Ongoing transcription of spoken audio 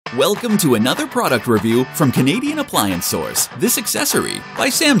Welcome to another product review from Canadian Appliance Source. This accessory, by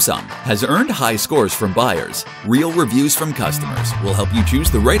Samsung, has earned high scores from buyers. Real reviews from customers will help you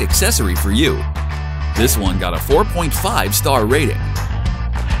choose the right accessory for you. This one got a 4.5-star rating.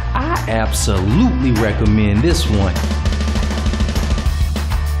 I absolutely recommend this one.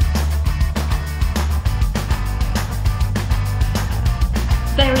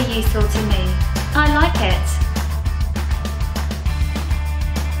 Very useful to me. I like it.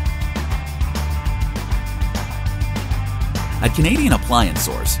 At Canadian Appliance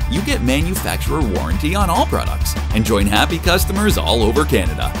Source, you get manufacturer warranty on all products and join happy customers all over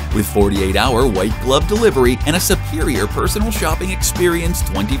Canada with 48-hour white glove delivery and a superior personal shopping experience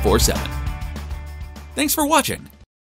 24/7. Thanks for watching.